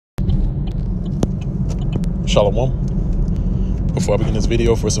Shalom. Before I begin this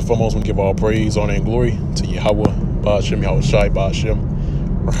video, first and foremost, we give all praise, honor, and glory to Yahweh, Ba'ashem, Yahushai,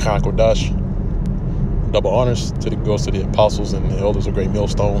 Ba'ashem, Rachak Kodash. Double honors to the goes to the apostles and the elders of Great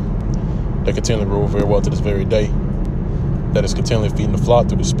Millstone that continually rule very well to this very day, that is continually feeding the flock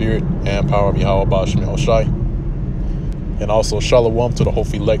through the spirit and power of Yahweh, Ba'ashem, Yahushai. And also Shalom to the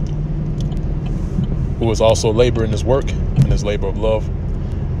Hof elect, who is also laboring his work and his labor of love.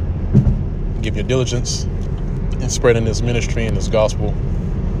 Give your diligence in spreading this ministry and this gospel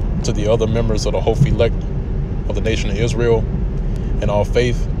to the other members of the Hof elect of the nation of Israel in all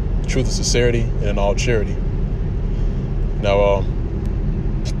faith, truth and sincerity, and in all charity. Now,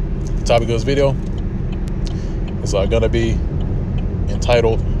 the topic of this video is going to be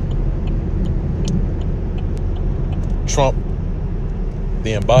entitled Trump,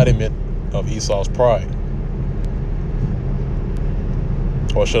 the embodiment of Esau's pride.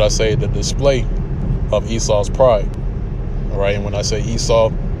 Or should I say the display of Esau's pride. All right, and when I say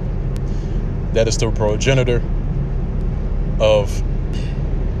Esau, that is the progenitor of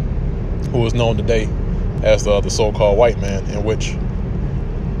who is known today as the so-called white man, in which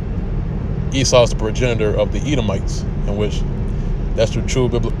Esau is the progenitor of the Edomites, in which that's the true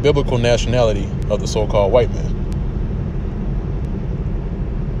biblical nationality of the so-called white man.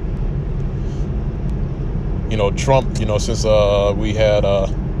 You know, Trump, you know, since we had a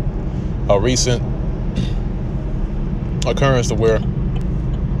recent occurrence to where,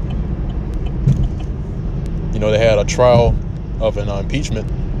 you know, they had a trial of an impeachment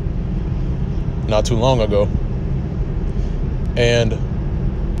not too long ago. And,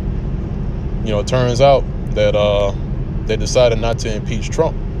 you know, it turns out that they decided not to impeach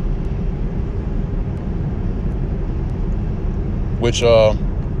Trump, which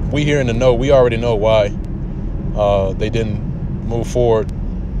we here in the know, we already know why they didn't move forward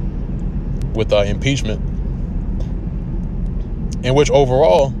with impeachment, in which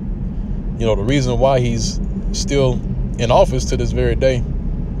overall, you know, the reason why he's still in office to this very day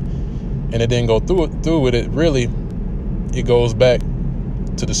and it didn't go through with it, really, it goes back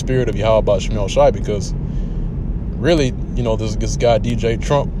to the spirit of Yahweh Ba'ashem Yahushai, because really, you know, this guy DJ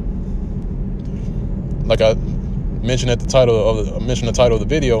Trump, like I mentioned at the title of the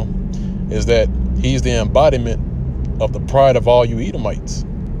video, is that he's the embodiment of the pride of all you Edomites.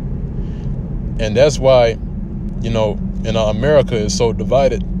 And that's why, you know, and America is so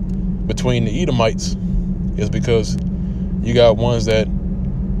divided between the Edomites, is because you got ones that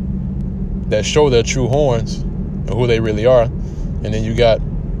show their true horns and who they really are, and then you got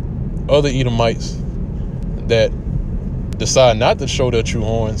other Edomites that decide not to show their true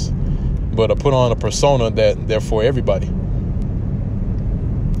horns, but to put on a persona that they're for everybody.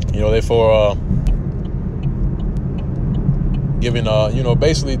 You know, they're for giving you know,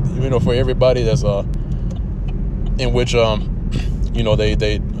 basically, you know, for everybody that's in which you know,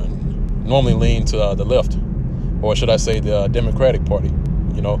 they normally lean to the left, or should I say the Democratic Party,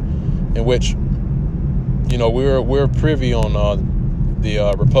 you know, in which, you know, we're privy on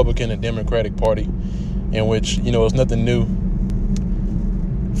the Republican and Democratic Party, in which, you know, it's nothing new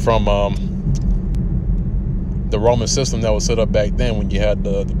from the Roman system that was set up back then, when you had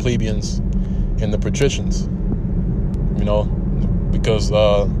the plebeians and the patricians, you know, because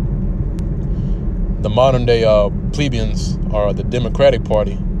the modern day plebeians are the Democratic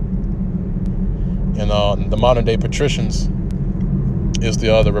Party, and the modern day patricians is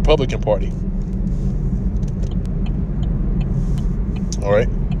the Republican Party. All right,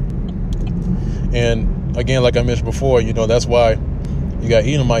 and again, like I mentioned before, you know, that's why you got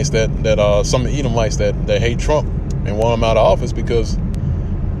Edomites that some Edomites that hate Trump and want him out of office, because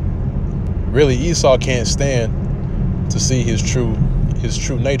really Esau can't stand to see his true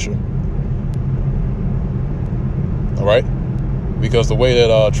nature. All right, because the way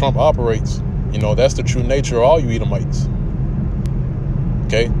that Trump operates, you know, that's the true nature of all you Edomites.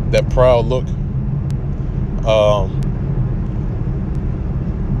 Okay, that proud look,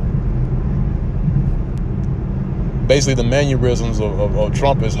 basically the mannerisms of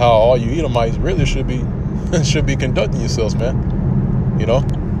Trump is how all you Edomites really should be conducting yourselves, man. You know,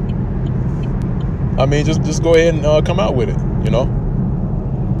 I mean, just go ahead and come out with it, you know.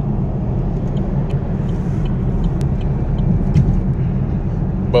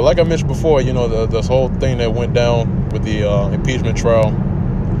 But like I mentioned before, you know, this whole thing that went down with the impeachment trial,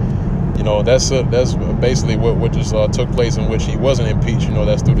 you know, that's basically what just took place, in which he wasn't impeached. You know,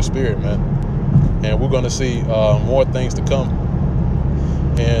 that's through the spirit, man. And we're going to see more things to come.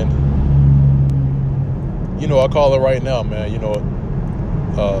 And, you know, I call it right now, man. You know,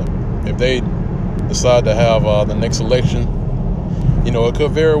 if they decide to have the next election You know, it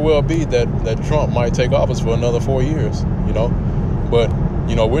could very well be that Trump might take office for another 4 years, you know. But,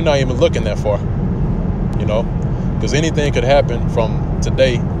 you know, we're not even looking that far, you know, because anything could happen from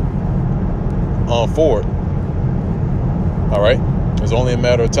today on forward. All right. It's only a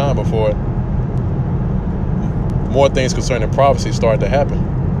matter of time before more things concerning prophecy start to happen.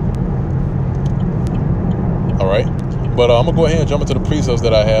 All right. But I'm going to go ahead and jump into the precepts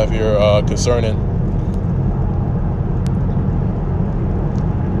that I have here concerning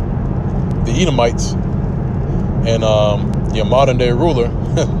the Edomites and your modern day ruler,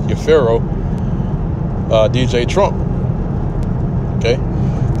 your Pharaoh, DJ Trump. Okay.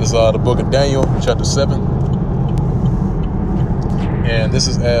 This is the book of Daniel, chapter 7. And this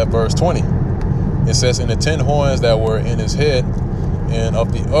is at verse 20. It says, "And the 10 horns that were in his head, and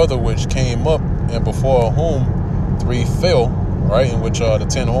of the other which came up, and before whom 3 fell," right? In which the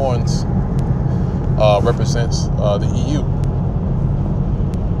 10 horns represents the EU.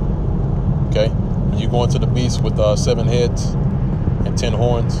 Okay, when you go into the beast with 7 heads and 10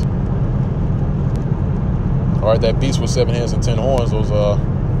 horns. All right, that beast with 7 heads and 10 horns, those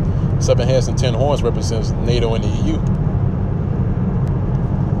 7 heads and 10 horns represents NATO and the EU.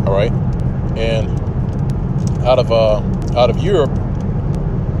 All right, and out of Europe,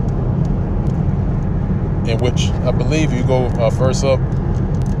 in which I believe you go first up,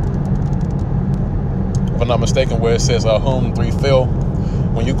 if I'm not mistaken, where it says whom 3 fell.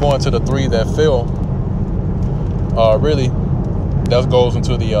 When you go into the 3 that fell, really that goes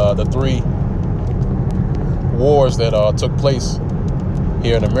into the 3 wars that took place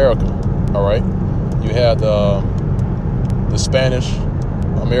here in America. All right, you had the Spanish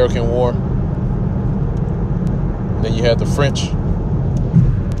American War, and then you had the French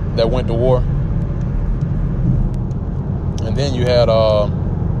that went to war, and then you had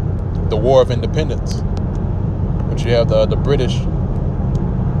the War of Independence, which you have the British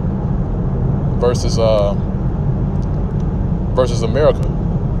versus America,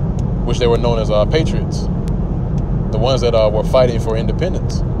 which they were known as patriots, the ones that were fighting for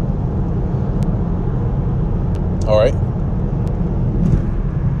independence. All right.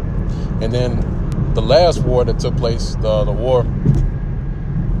 And then the last war that took place, the War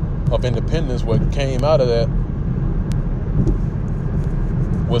of Independence, what came out of that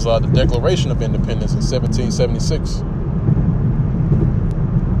was the Declaration of Independence in 1776.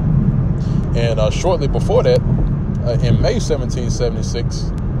 And shortly before that, in May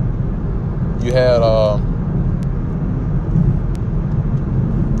 1776, you had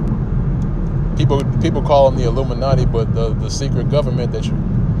people call them the Illuminati, but the secret government that you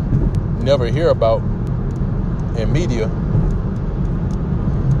never hear about in media,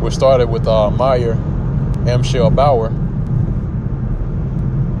 which started with Meyer Amschel Bauer.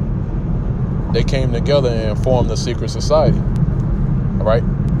 They came together and formed the secret society. All right.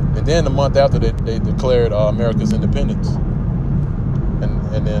 And then the month after, they declared America's independence.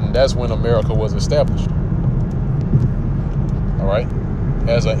 And then that's when America was established. All right.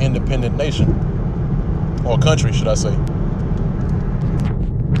 As an independent nation, or country, should I say.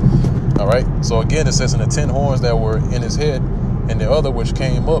 All right. So again, it says, in the 10 horns that were in his head, and the other which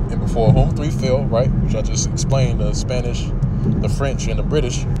came up, and before whom 3 fell, right? Which I just explained, the Spanish, the French, and the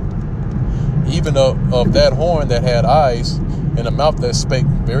British. Even of that horn that had eyes and a mouth that spake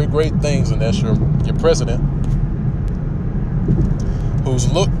very great things, and that's your president, whose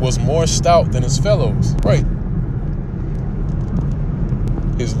look was more stout than his fellows, right?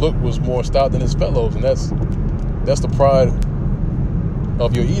 His look was more stout than his fellows, and that's the pride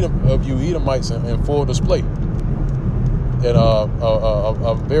of you Edomites in full display. And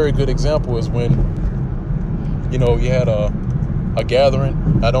a very good example is when, you know, you had a gathering.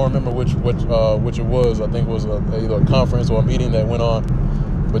 I don't remember which it was. I think it was either a conference or a meeting that went on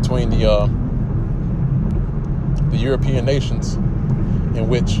between the European nations, in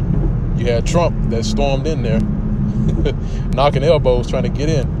which you had Trump that stormed in there, knocking elbows, trying to get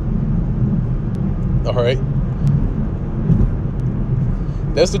in. All right.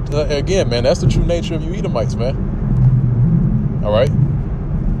 That's again, man. That's the true nature of you Edomites, man. All right.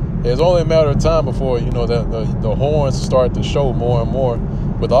 It's only a matter of time before, you know, the horns start to show more and more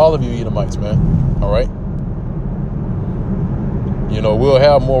with all of you Edomites, man. All right. You know, we'll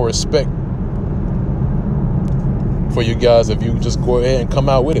have more respect for you guys if you just go ahead and come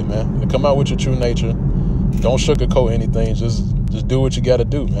out with it, man. Come out with your true nature. Don't sugarcoat anything. Just do what you got to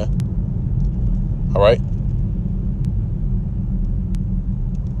do, man. All right.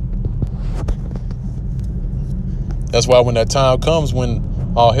 That's why when that time comes, when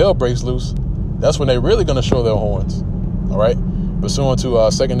all hell breaks loose, that's when they're really going to show their horns. All right. Pursuant to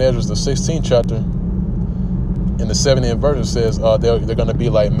 2nd Esdras, the 16th chapter, in the 70th verse, it says they're going to be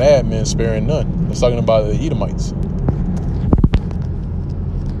like madmen, sparing none. It's talking about the Edomites.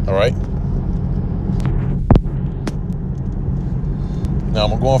 All right. Now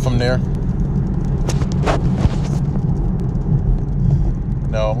I'm going from there.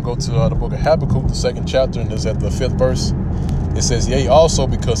 Now I'm going to go to the book of Habakkuk, the 2nd chapter, and it's at the 5th verse. It says, yea, also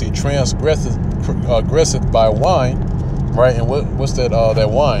because he transgresseth by wine, right? And what's that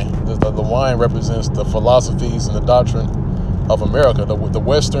wine? The wine represents the philosophies and the doctrine of America, the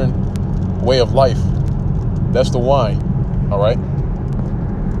Western way of life. That's the wine, all right?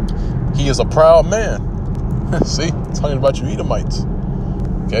 He is a proud man. See, talking about you Edomites,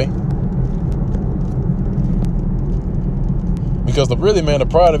 okay? Because the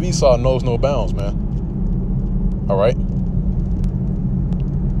pride of Esau knows no bounds, man. All right?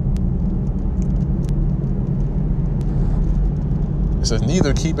 It says,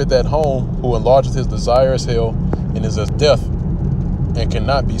 neither keepeth at home who enlargeth his desires hell, and is as death, and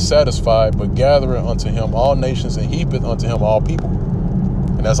cannot be satisfied, but gathereth unto him all nations, and heapeth unto him all people.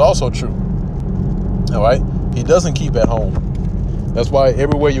 And that's also true. All right? He doesn't keep at home. That's why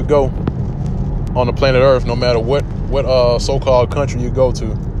everywhere you go on the planet Earth, no matter what so-called country you go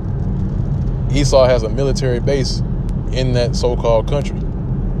to, Esau has a military base in that so-called country.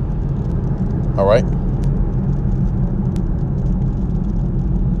 All right?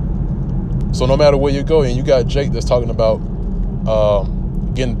 So no matter where you go, and you got Jake that's talking about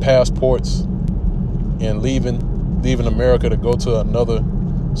getting passports and leaving America to go to another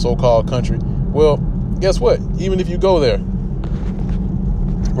so-called country. Well, guess what? Even if you go there,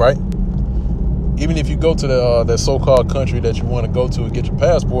 right? Even if you go to that so-called country that you want to go to and get your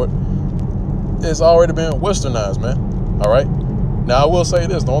passport, it's already been westernized, man. All right. Now I will say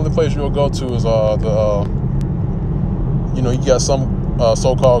this: the only place you'll go to is you got some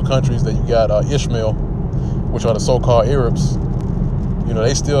so-called countries that you got Ishmael, which are the so-called Arabs. You know,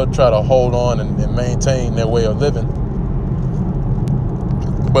 they still try to hold on and maintain their way of living.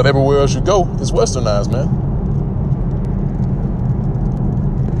 But everywhere else you go, it's westernized, man.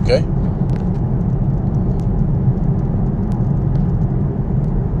 Okay?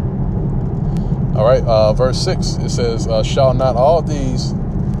 All right, verse 6, it says, shall not all these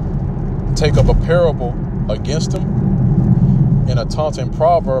take up a parable against him, and a taunting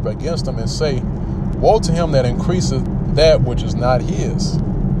proverb against him, and say, woe to him that increaseth that which is not his.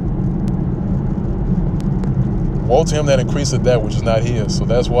 Woe to him that increaseth that which is not his. So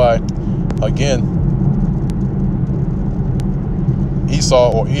that's why, again,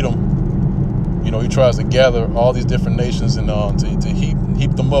 Esau or Edom, he tries to gather all these different nations and to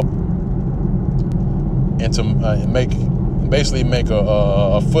heap them up, and to make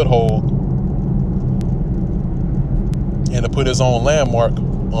a foothold, and to put his own landmark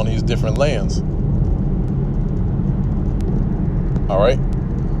on these different lands. All right.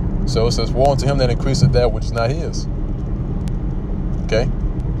 So it says, woe unto him that increaseth that which is not his. Okay.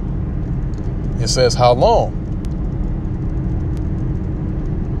 It says, how long?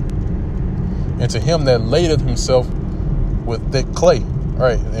 And to him that ladeth himself with thick clay. All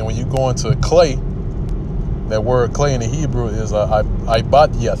right. And when you go into clay, that word clay in the Hebrew is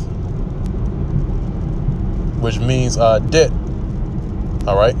ibadyeth, which means debt.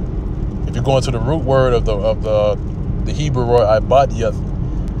 All right. If you go into the root word of the Hebrew word ibadyeth,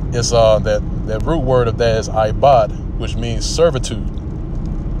 it's that root word of that is ibad, which means servitude.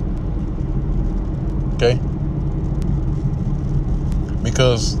 Okay.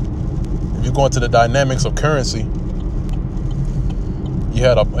 Because if you go into the dynamics of currency, you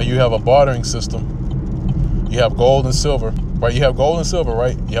have a bartering system. You have gold and silver, right? You have gold and silver,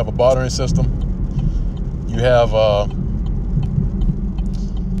 right? You have a bartering system. You have,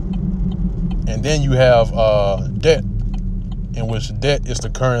 and then you have debt, in which debt is the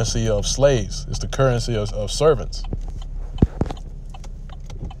currency of slaves. It's the currency of servants.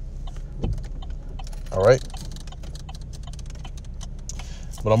 All right.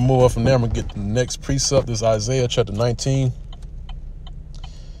 But I'm gonna move on from there. I'm gonna get the next precept. This is Isaiah chapter 19,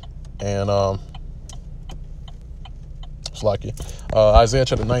 and Isaiah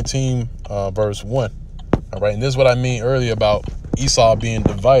chapter 19, verse 1. All right, and this is what I mean earlier about Esau being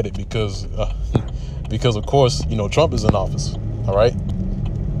divided, because of course, Trump is in office. All right,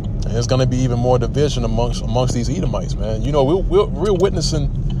 and there's going to be even more division amongst these Edomites, man. We're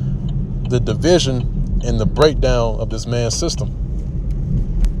witnessing the division and the breakdown of this man's system.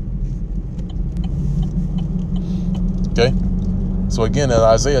 Okay, so again, at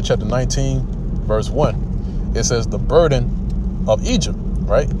Isaiah chapter 19, verse 1, it says the burden of Egypt.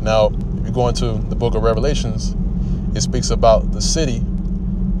 Right now, if you go into the book of Revelations, it speaks about the city,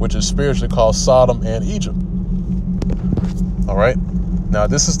 which is spiritually called Sodom and Egypt. All right. Now,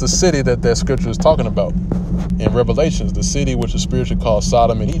 this is the city that scripture is talking about in Revelations, the city which is spiritually called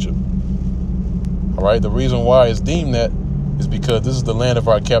Sodom and Egypt. All right. The reason why it's deemed that is because this is the land of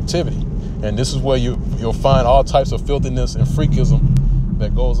our captivity. And this is where you'll find all types of filthiness and freakism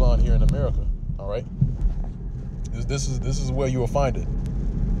that goes on here in America. All right. This is where you will find it.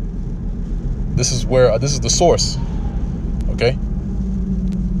 This is where this is the source. Okay.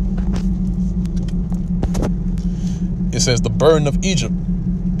 It says, the burden of Egypt.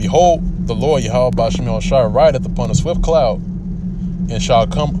 Behold, the Lord Yahweh Ba'ashem Yahushua rideth upon a swift cloud, and shall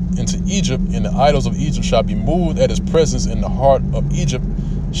come into Egypt, and the idols of Egypt shall be moved at his presence, and the heart of Egypt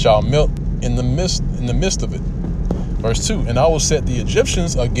shall melt in the midst of it. Verse 2, and I will set the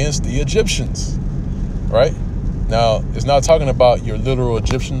Egyptians against the Egyptians. Right? Now, it's not talking about your literal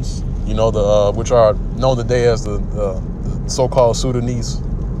Egyptians, you know, the which are known today as the so-called Sudanese.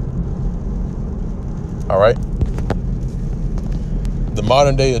 All right? The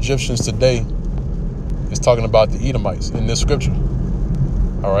modern day Egyptians today is talking about the Edomites in this scripture.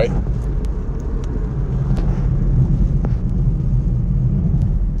 All right.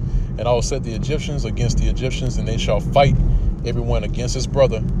 And I will set the Egyptians against the Egyptians, and they shall fight, everyone against his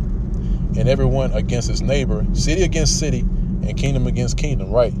brother, and everyone against his neighbor, city against city, and kingdom against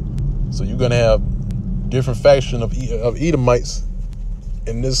kingdom. Right. So you're going to have different faction of Edomites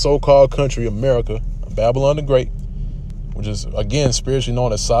in this so-called country, America, Babylon the Great, which is, again, spiritually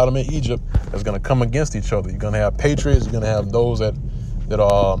known as Sodom and Egypt, that's going to come against each other. You're going to have patriots. You're going to have those that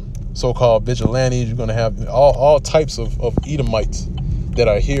are so-called vigilantes. You're going to have all types of Edomites that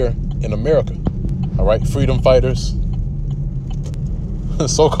are here in America. All right. Freedom fighters,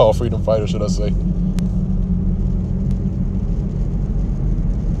 so-called freedom fighters, should I say.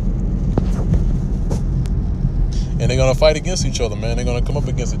 And they're going to fight against each other, man. They're going to come up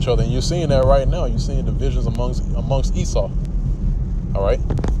against each other. And you're seeing that right now. You're seeing divisions amongst Esau. All right.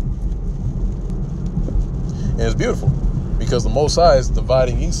 And it's beautiful because the Most High is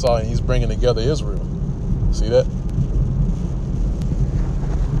dividing Esau and he's bringing together Israel. See that?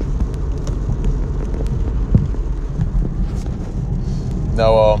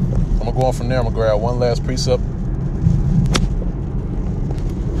 Now, I'm going to go on from there. I'm going to grab one last precept.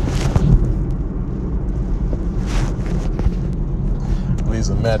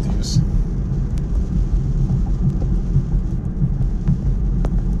 In Matthews.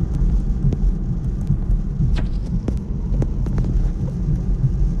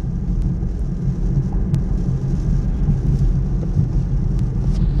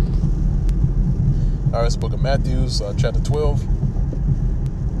 All right, it's the book of Matthew, chapter 12,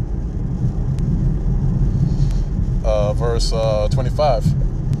 verse 25.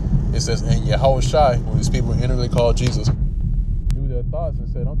 It says, and Yahushua, who these people inwardly called Jesus, their thoughts and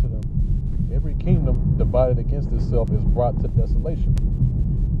said unto them, every kingdom divided against itself is brought to desolation,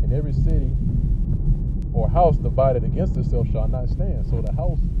 and every city or house divided against itself shall not stand. So the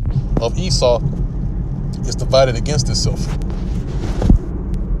house of Esau is divided against itself.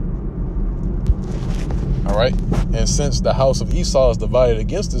 All right. And since the house of Esau is divided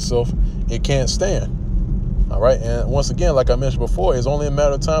against itself, it can't stand. All right. And once again, like I mentioned before, it's only a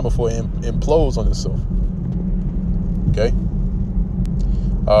matter of time before it implodes on itself. Okay.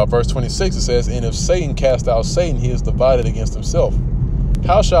 Verse 26, it says, and if Satan cast out Satan, he is divided against himself.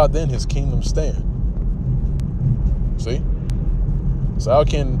 How shall then his kingdom stand? See? So how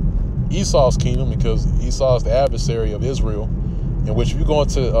can Esau's kingdom, because Esau is the adversary of Israel, in which if you go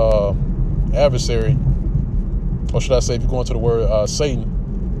into adversary, or should I say if you go into the word Satan,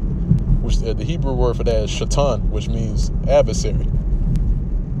 which the Hebrew word for that is shaitan, which means adversary.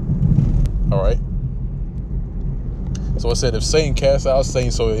 All right. So it said, if Satan cast out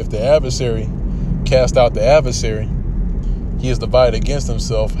Satan, so if the adversary cast out the adversary, he is divided against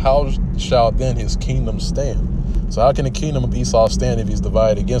himself. How shall then his kingdom stand? So how can the kingdom of Esau stand if he's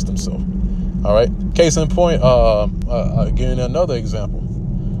divided against himself? All right. Case in point, I'll give you another example.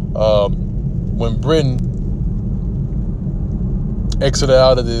 When Britain exited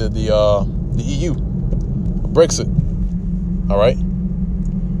out of the EU, Brexit. All right.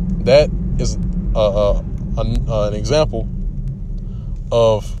 That is an example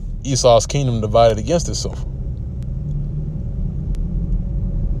of Esau's kingdom divided against itself.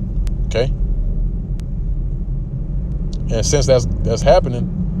 Okay. And since that's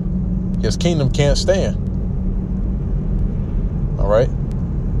happening, his kingdom can't stand. All right.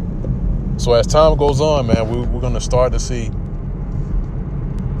 So as time goes on, man, we're going to start to see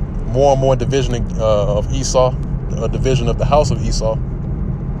more and more division of Esau, a division of the house of Esau.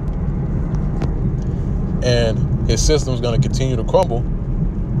 And his system is going to continue to crumble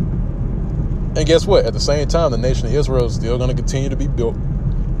And guess what? At the same time, the nation of Israel is still going to continue to be built.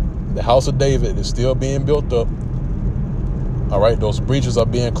 The house of David is still being built up. All right, those breaches are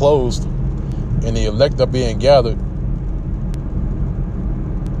being closed, and the elect are being gathered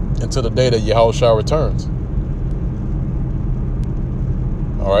until the day that Yahushua returns.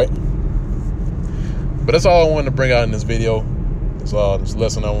 All right. But that's all I wanted to bring out in this video. It's this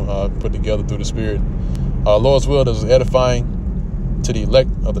lesson I put together through the Spirit. Lord's will is edifying to the elect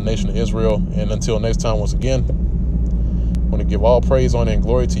of the nation of Israel. And until next time, once again, I want to give all praise, honor, and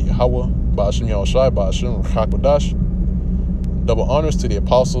glory to Yahweh, Ba'ashem Yahushai, Ba'ashem Ruach. Double honors to the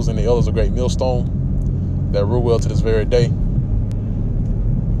apostles and the elders of Great Millstone that rule well to this very day.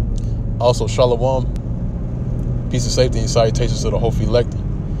 Also, Shalom, peace and safety and salutations to the whole elect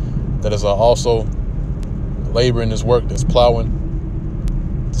that is also laboring this work, that's plowing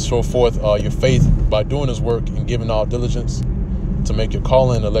to show forth your faith by doing this work and giving all diligence to make your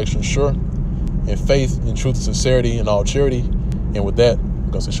calling and election sure, in faith, in truth, and sincerity, and all charity. And with that,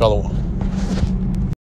 I'm going to say Shalom.